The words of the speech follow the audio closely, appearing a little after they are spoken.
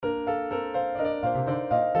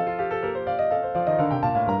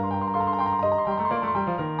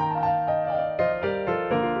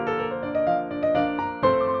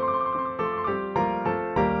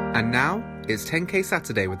And now, it's 10K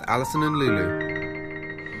Saturday with Allison and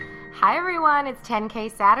Lulu. Hi everyone, it's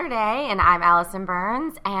 10K Saturday, and I'm Allison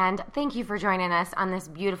Burns, and thank you for joining us on this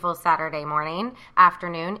beautiful Saturday morning,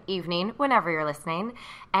 afternoon, evening, whenever you're listening.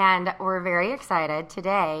 And we're very excited.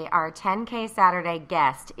 Today, our 10K Saturday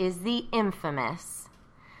guest is the infamous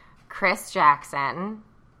Chris Jackson,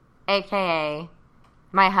 aka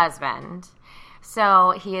my husband.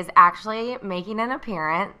 So he is actually making an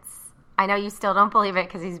appearance. I know you still don't believe it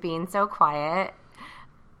because he's being so quiet.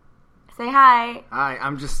 Say hi. Hi,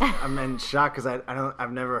 I'm in shock because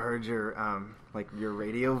I've never heard your your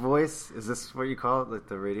radio voice. Is this what you call it, like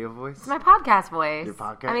the radio voice? It's my podcast voice. Your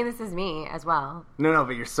podcast? I mean, this is me as well. No,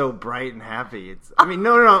 but you're so bright and happy.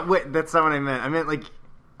 No, wait, that's not what I meant. I meant I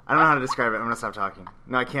don't know how to describe it. I'm gonna stop talking.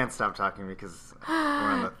 No, I can't stop talking because we're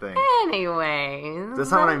on the thing. Anyways.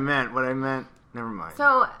 That's not what I meant. What I meant, never mind.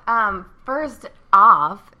 So, first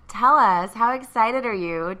off, tell us, how excited are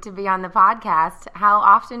you to be on the podcast? How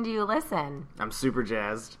often do you listen? I'm super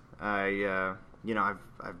jazzed. I've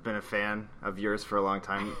been a fan of yours for a long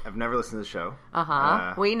time. I've never listened to the show.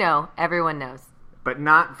 We know. Everyone knows. But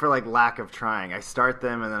not for lack of trying. I start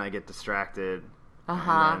them and then I get distracted.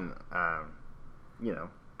 And then,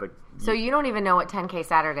 but... So you don't even know what 10K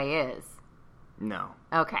Saturday is? No.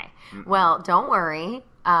 Okay. Mm-mm. Well, don't worry.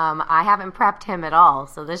 I haven't prepped him at all,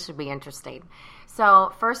 so this should be interesting.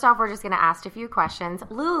 So, first off, we're just going to ask a few questions.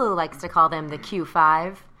 Lulu likes to call them the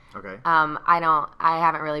Q5. Okay. I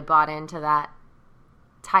haven't really bought into that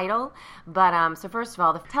title. But, so first of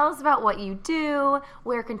all, tell us about what you do.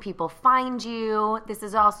 Where can people find you? This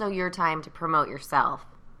is also your time to promote yourself.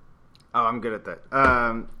 Oh, I'm good at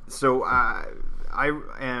that. So, I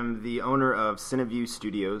am the owner of Cineview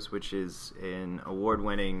Studios, which is an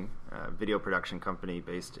award-winning video production company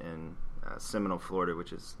based in Seminole, Florida,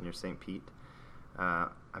 which is near St. Pete.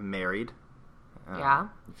 I'm married. Yeah.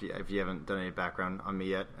 If you haven't done any background on me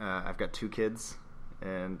yet, I've got 2 kids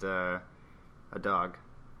and a dog.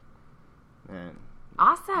 And,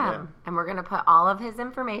 awesome. Yeah. And we're going to put all of his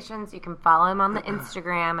information so you can follow him on the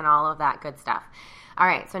Instagram and all of that good stuff. All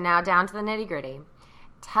right, so now down to the nitty-gritty.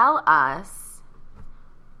 Tell us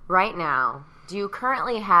right now, do you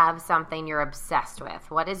currently have something you're obsessed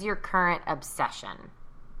with? What is your current obsession?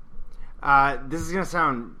 This is going to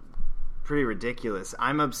sound pretty ridiculous.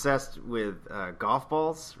 I'm obsessed with golf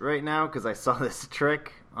balls right now because I saw this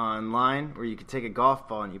trick online where you could take a golf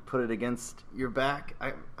ball and you put it against your back.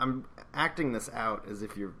 I'm acting this out as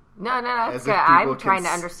if you're... No, that's good. I'm trying to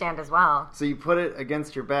understand as well. So you put it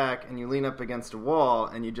against your back and you lean up against a wall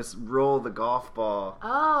and you just roll the golf ball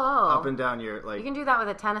up and down your... You can do that with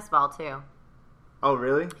a tennis ball too. Oh,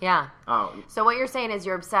 really? Yeah. Oh. So what you're saying is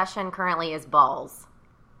your obsession currently is balls.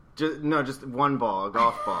 Just one ball, a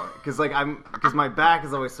golf ball, because my back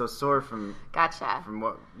is always so sore from gotcha from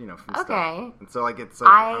what from okay stuff. And so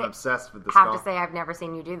I'm obsessed with this. I have to say I've never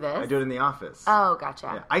seen you do this. I do it in the office. Oh,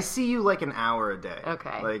 gotcha. Yeah. I see you an hour a day.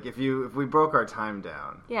 Okay. If we broke our time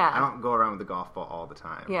down. Yeah. I don't go around with the golf ball all the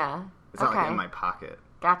time. Yeah. It's not in my pocket.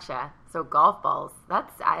 Gotcha. So golf balls.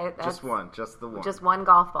 That's just one, just the one. Just one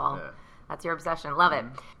golf ball. Yeah. That's your obsession. Love it.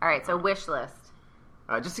 All right. So wish list.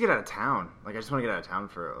 Just to get out of town. I just want to get out of town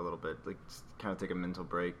for a little bit. Just kind of take a mental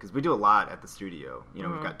break. Because we do a lot at the studio. We've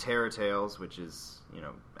got Terror Tales, which is,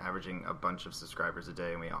 averaging a bunch of subscribers a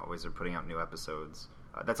day. And we always are putting out new episodes.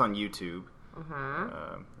 That's on YouTube.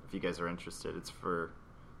 Mm-hmm. If you guys are interested. It's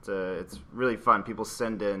really fun. People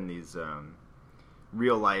send in these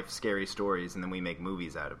real-life scary stories, and then we make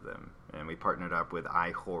movies out of them. And we partnered up with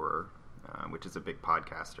iHorror, which is a big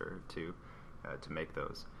podcaster, to make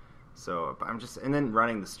those. So and then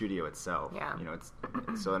running the studio itself. Yeah.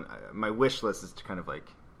 My wish list is to kind of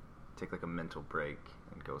take a mental break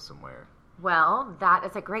and go somewhere. Well, that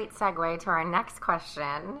is a great segue to our next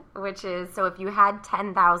question, which is, so if you had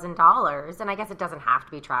 $10,000, and I guess it doesn't have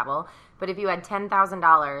to be travel, but if you had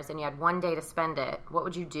 $10,000 and you had one day to spend it, what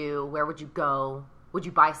would you do? Where would you go? Would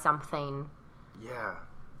you buy something? Yeah.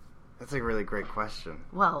 That's a really great question.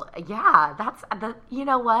 Well, yeah, you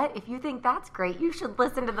know what? If you think that's great, you should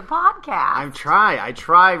listen to the podcast. I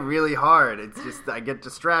try really hard. It's just, I get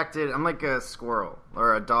distracted. I'm like a squirrel,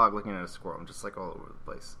 or a dog looking at a squirrel. I'm just all over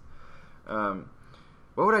the place.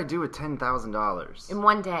 What would I do with $10,000? In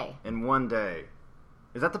one day. In one day.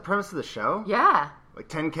 Is that the premise of the show? Yeah.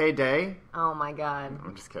 10K day? Oh my God.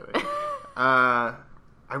 I'm just kidding.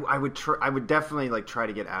 I would definitely try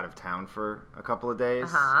to get out of town for a couple of days.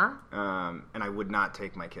 And I would not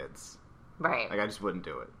take my kids. Right. I just wouldn't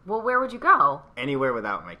do it. Well, where would you go? Anywhere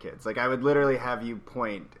without my kids. I would literally have you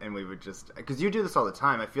point, and we would just... Because you do this all the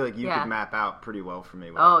time. I feel like you could map out pretty well for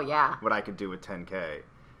me what I could do with 10K.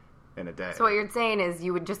 in a day. So what you're saying is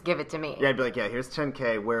you would just give it to me. Yeah, I'd be like, yeah, here's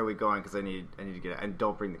 $10K. Where are we going? Because I need to get it. And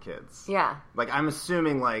don't bring the kids. Yeah. Like, I'm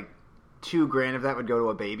assuming, like, $2,000 of that would go to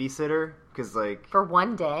a babysitter. Because, like... For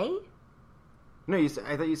one day? No, I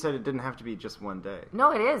thought you said it didn't have to be just one day.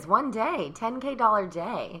 No, it is. One day. $10K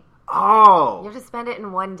day. Oh! You have to spend it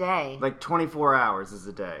in one day. Like 24 hours is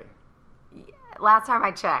a day. Last time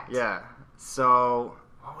I checked. Yeah. So,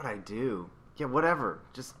 what would I do? Yeah, whatever.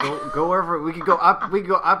 Just go wherever. We could go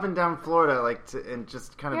up and down Florida, and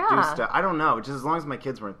just kind of do stuff. I don't know. Just as long as my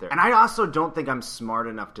kids weren't there. And I also don't think I'm smart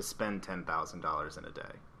enough to spend $10,000 in a day.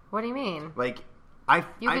 What do you mean? Like,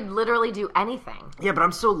 you could literally do anything. Yeah, but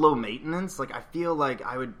I'm so low maintenance. Like, I feel like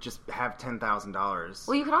I would just have $10,000.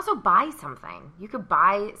 Well, you could also buy something. You could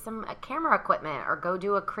buy some camera equipment or go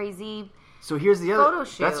do a crazy So here's the other photo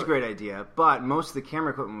shoot. That's a great idea, but most of the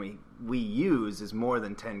camera equipment we use is more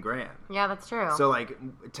than $10,000. Yeah, that's true. So like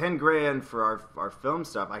 $10,000 for our film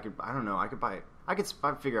stuff, I could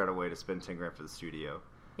figure out a way to spend $10,000 for the studio.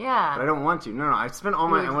 Yeah. But I don't want to. No, I spend all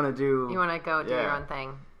my. I want to do. You want to go do your own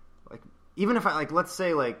thing. Like, even if let's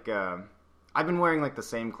say I've been wearing like the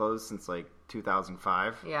same clothes since like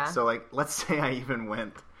 2005. Yeah. So like, let's say I even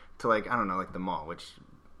went to like, I don't know, like the mall, which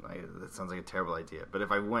that sounds like a terrible idea. But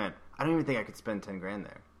if I went, I don't even think I could spend $10,000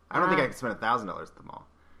 there. I don't think I could spend $1,000 at the mall.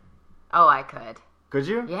 Oh, I could. Could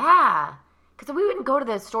you? Yeah. Because we wouldn't go to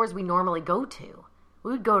the stores we normally go to.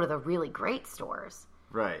 We would go to the really great stores.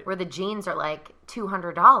 Right. Where the jeans are like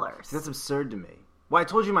 $200. See, that's absurd to me. Well, I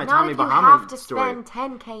told you my Not Tommy if you Bahama have to story. spend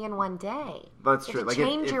 $10K in one day. But that's true. Like,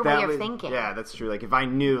 change your way of thinking. Yeah, that's true. Like, if I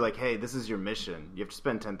knew, like, hey, this is your mission, you have to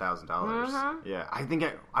spend $10,000. Mm-hmm. Yeah, I think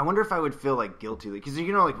I wonder if I would feel like guilty, because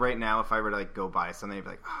like right now, if I were to like go buy something, I'd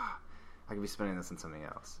be like, I could be spending this on something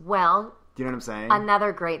else. Well, do you know what I'm saying?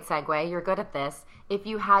 Another great segue. You're good at this. If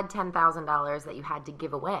you had $10,000 that you had to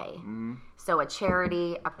give away, so a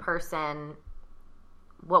charity, a person,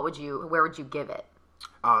 where would you give it?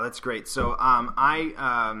 Oh, that's great. So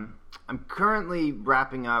I'm currently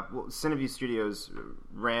wrapping up. Well, Cineview Studios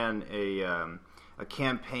ran a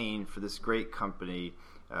campaign for this great company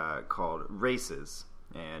called Races,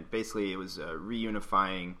 and basically it was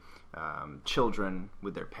reunifying children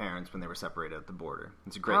with their parents when they were separated at the border.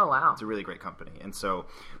 It's a great. Oh, wow. It's a really great company. And so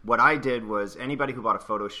what I did was anybody who bought a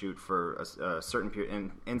photo shoot for a certain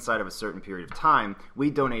period, inside of a certain period of time, we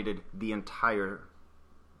donated the entire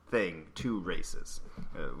thing to Races,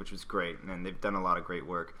 which was great, and they've done a lot of great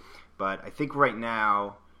work. But I think right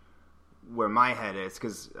now, where my head is,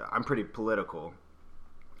 because I'm pretty political,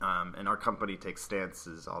 and our company takes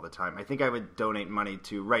stances all the time, I think I would donate money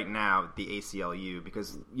to, right now, the ACLU,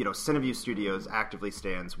 because, Cineview Studios actively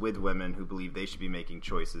stands with women who believe they should be making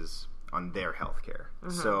choices on their health care.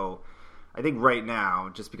 Mm-hmm. So I think right now,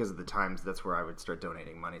 just because of the times, that's where I would start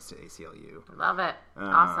donating monies to ACLU. Love it.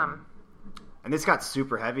 Awesome. And this got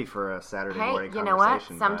super heavy for a Saturday morning conversation. Hey, you know what?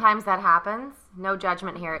 Sometimes that happens. No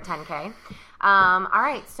judgment here at 10K. All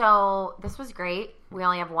right, so this was great. We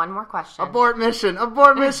only have one more question. Abort mission.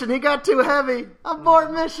 Abort mission. He got too heavy.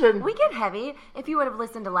 Abort mission. We get heavy. If you would have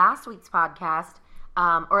listened to last week's podcast,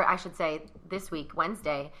 or I should say this week,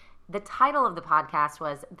 Wednesday, the title of the podcast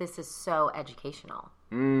was "This is so educational."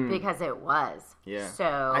 Because it was. Yeah. So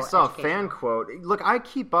I saw a fan quote. Look, I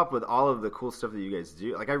keep up with all of the cool stuff that you guys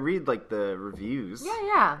do. Like, I read, like, the reviews.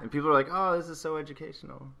 Yeah. And people are like, oh, this is so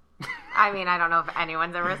educational. I mean, I don't know if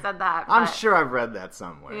anyone's ever said that. I'm sure I've read that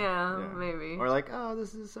somewhere. Yeah, maybe. Or like, oh,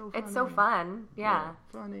 this is so funny. It's so fun. Yeah.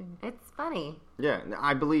 Funny. It's funny. Yeah,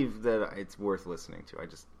 I believe that it's worth listening to.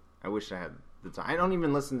 I wish I had the time. I don't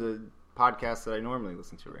even listen to podcasts that I normally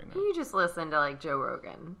listen to right now. You just listen to, like, Joe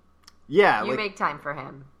Rogan. Yeah. You make time for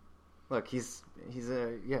him. Look, he's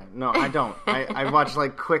no, I don't. I watch,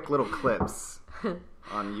 like, quick little clips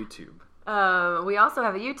on YouTube. We also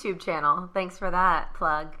have a YouTube channel. Thanks for that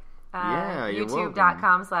plug. Yeah, you're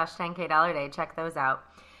YouTube.com/10KDollarDay. Check those out.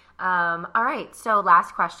 All right, so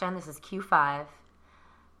last question. This is Q5.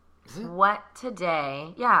 Is it? What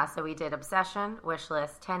today? Yeah, so we did Obsession,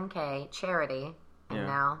 Wishlist, 10K, Charity, and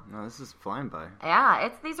now... No, this is flying by. Yeah,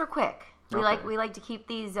 these are quick. We like to keep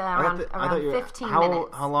these around 15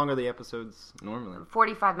 minutes. How long are the episodes normally?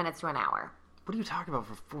 45 minutes to an hour. What are you talking about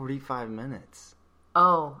for 45 minutes?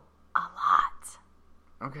 Oh, a lot.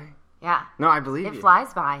 Okay. Yeah. No, I believe you. It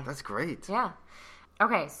flies by. That's great. Yeah.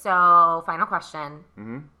 Okay, so final question.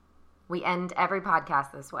 Mm-hmm. We end every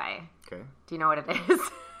podcast this way. Okay. Do you know what it is?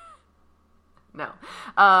 No.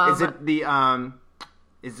 Is it the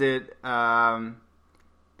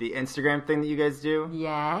Instagram thing that you guys do?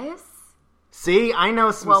 Yes. See, I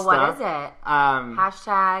know some stuff. Well, what is it?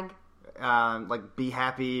 Hashtag. Like be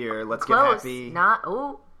happy or let's Close. get happy. Not.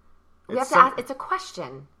 Oh. We have to ask. It's a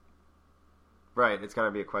question. Right, it's got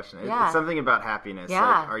to be a question. Yeah. It's something about happiness.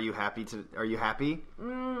 Yeah. Like, are you happy?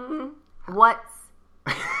 What's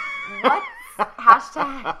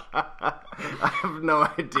hashtag? I have no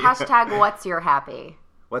idea. Hashtag what's your happy?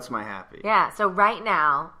 What's my happy? Yeah, so right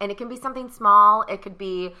now, and it can be something small. It could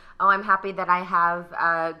be, I'm happy that I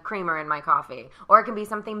have creamer in my coffee. Or it can be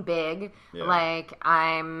something big, like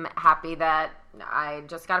I'm happy that I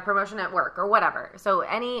just got a promotion at work or whatever. So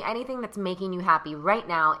anything that's making you happy right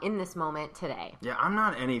now in this moment today. Yeah, I'm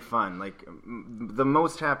not any fun. Like, the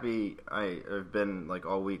most happy I've been, like,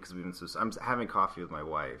 all week because we've been I'm having coffee with my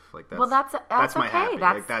wife. Like, that's my okay. happy.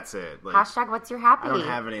 Like, that's it. Like, hashtag what's your happy? I don't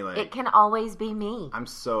have any, like... It can always be me. I'm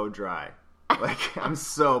so dry. Like, I'm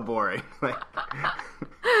so boring. Like...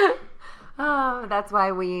 Oh, that's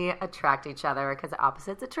why we attract each other, because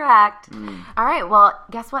opposites attract. All right, well,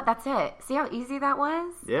 guess what? That's it. See how easy that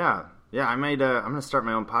was? Yeah. I made I'm going to start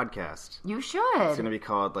my own podcast. You should. It's going to be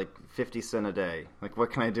called, like, 50 cent a day. Like, what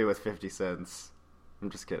can I do with 50 cents? I'm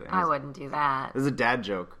just kidding. I wouldn't do that. This is a dad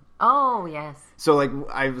joke. Oh, yes. So, like,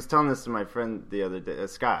 I was telling this to my friend the other day,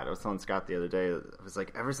 Scott. I was telling Scott the other day, I was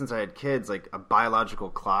like, ever since I had kids, like, a biological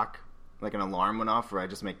clock, like an alarm went off where I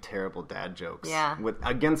just make terrible dad jokes. Yeah.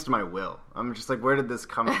 Against my will. I'm just like, where did this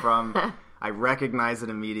come from? I recognize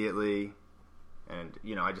it immediately. And,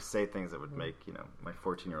 I just say things that would make, my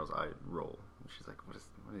 14-year-old's eye roll. She's like, what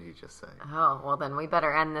did he just say? Oh, well, then we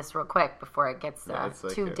better end this real quick before it gets like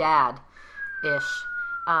too dad-ish.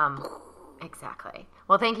 Exactly.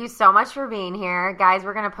 Well, thank you so much for being here. Guys,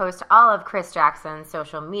 we're going to post all of Chris Jackson's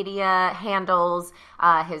social media handles,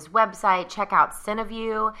 his website. Check out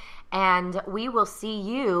Cineview. And we will see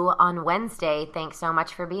you on Wednesday. Thanks so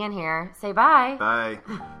much for being here. Say bye. Bye.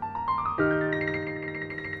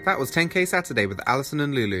 That was 10K Saturday with Allison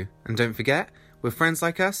and Lulu. And don't forget, with friends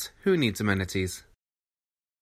like us, who needs amenities?